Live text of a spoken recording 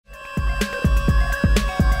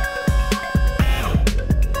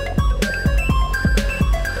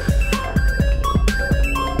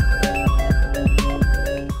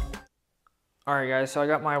Alright guys, so I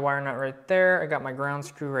got my wire nut right there. I got my ground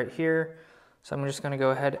screw right here. So I'm just going to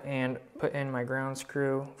go ahead and put in my ground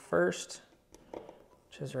screw first,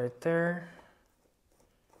 which is right there.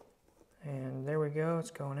 And there we go,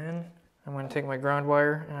 it's going in. I'm going to take my ground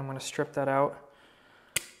wire and I'm going to strip that out,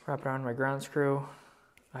 wrap it around my ground screw.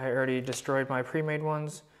 I already destroyed my pre-made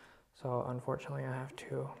ones, so unfortunately I have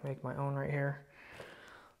to make my own right here.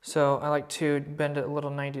 So I like to bend it a little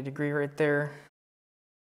 90-degree right there,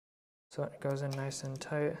 so it goes in nice and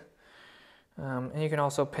tight. And you can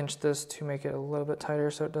also pinch this to make it a little bit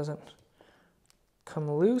tighter so it doesn't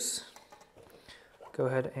come loose. Go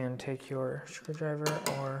ahead and take your screwdriver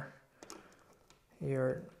or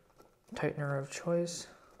your tightener of choice.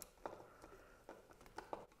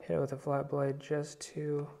 Hit it with a flat blade just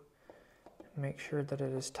to make sure that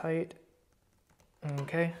it is tight.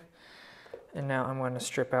 Okay. And now I'm going to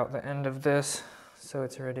strip out the end of this so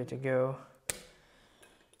it's ready to go.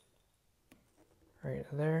 Right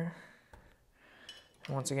there.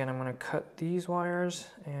 And once again, I'm going to cut these wires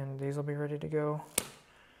and these will be ready to go.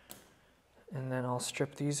 And then I'll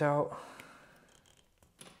strip these out.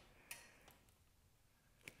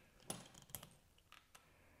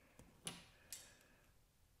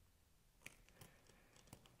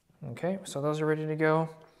 Okay, so those are ready to go.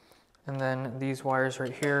 And then these wires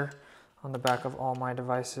right here on the back of all my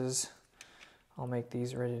devices, I'll make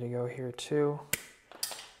these ready to go here too.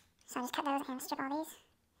 So I'll just cut those and strip all these.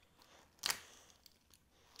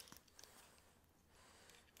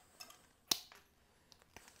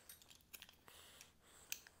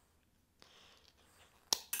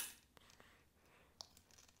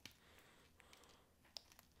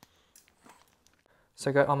 So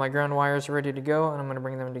I got all my ground wires ready to go, and I'm going to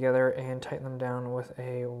bring them together and tighten them down with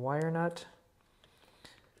a wire nut.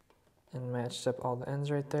 And matched up all the ends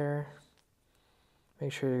right there.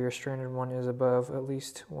 Make sure your stranded one is above at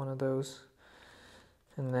least one of those.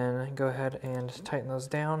 And then go ahead and tighten those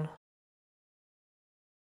down.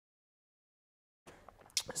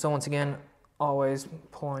 So once again, always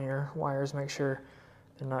pull on your wires, make sure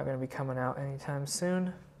they're not going to be coming out anytime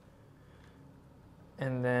soon.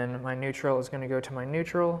 And then my neutral is going to go to my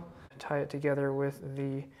neutral. Tie it together with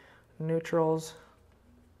the neutrals.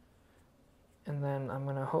 And then I'm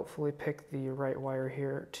going to hopefully pick the right wire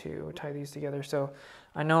here to tie these together. So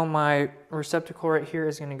I know my receptacle right here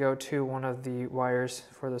is going to go to one of the wires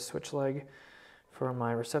for the switch leg for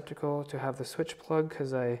my receptacle to have the switch plug,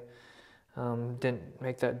 because I didn't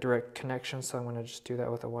make that direct connection, so I'm going to just do that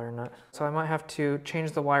with a wire nut. So I might have to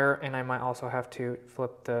change the wire, and I might also have to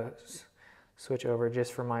flip the switch over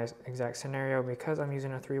just for my exact scenario, because I'm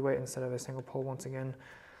using a 3-way instead of a single pole once again.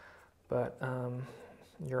 But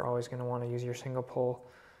you're always going to want to use your single pole.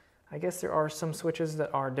 I guess there are some switches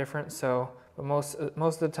that are different, so but most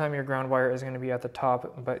of the time your ground wire is going to be at the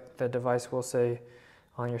top, but the device will say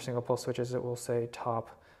on your single pole switches, it will say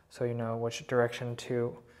top, so you know which direction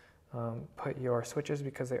to put your switches,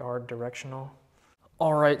 because they are directional.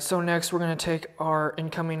 Alright, so next we're going to take our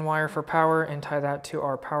incoming wire for power and tie that to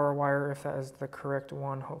our power wire, if that is the correct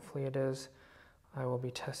one. Hopefully it is. I will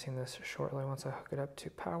be testing this shortly once I hook it up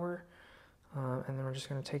to power. And then we're just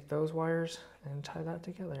going to take those wires and tie that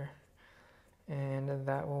together. And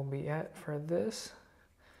that will be it for this.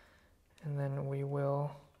 And then we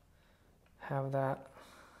will have that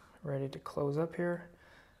ready to close up here.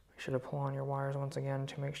 Make sure to pull on your wires once again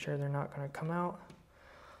to make sure they're not going to come out.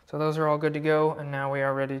 So those are all good to go, and now we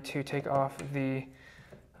are ready to take off the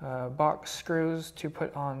box screws to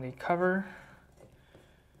put on the cover.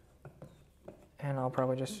 And I'll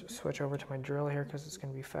probably just switch over to my drill here because it's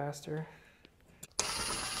going to be faster.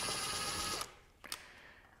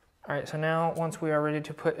 Alright, so now once we are ready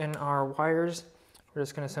to put in our wires, we're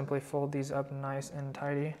just going to simply fold these up nice and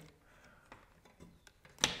tidy.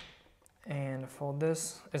 And fold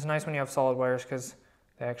this. It's nice when you have solid wires because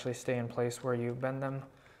they actually stay in place where you bend them.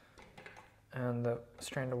 And the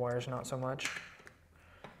stranded wires not so much.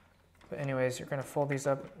 But anyways, you're going to fold these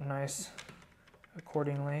up nice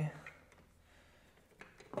accordingly.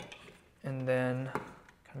 And then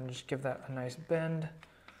kind of just give that a nice bend.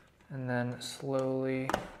 And then slowly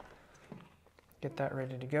get that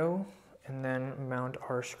ready to go. And then mount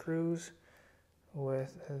our screws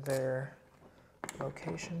with their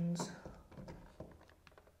locations.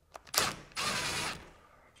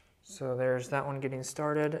 So there's that one getting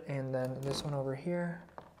started, and then this one over here.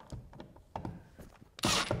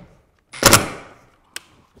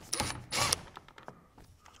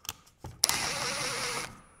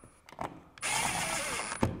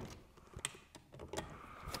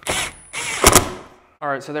 All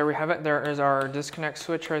right, so there we have it. There is our disconnect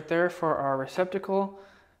switch right there for our receptacle.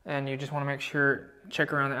 And you just want to make sure,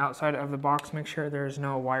 check around the outside of the box, make sure there's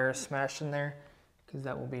no wires smashed in there, because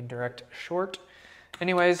that will be direct short.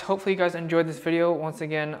 Anyways, hopefully you guys enjoyed this video. Once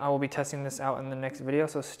again, I will be testing this out in the next video,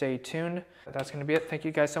 so stay tuned. But that's going to be it. Thank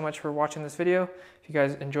you guys so much for watching this video. If you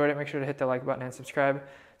guys enjoyed it, make sure to hit the like button and subscribe.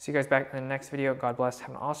 See you guys back in the next video. God bless. Have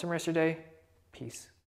an awesome rest of your day. Peace.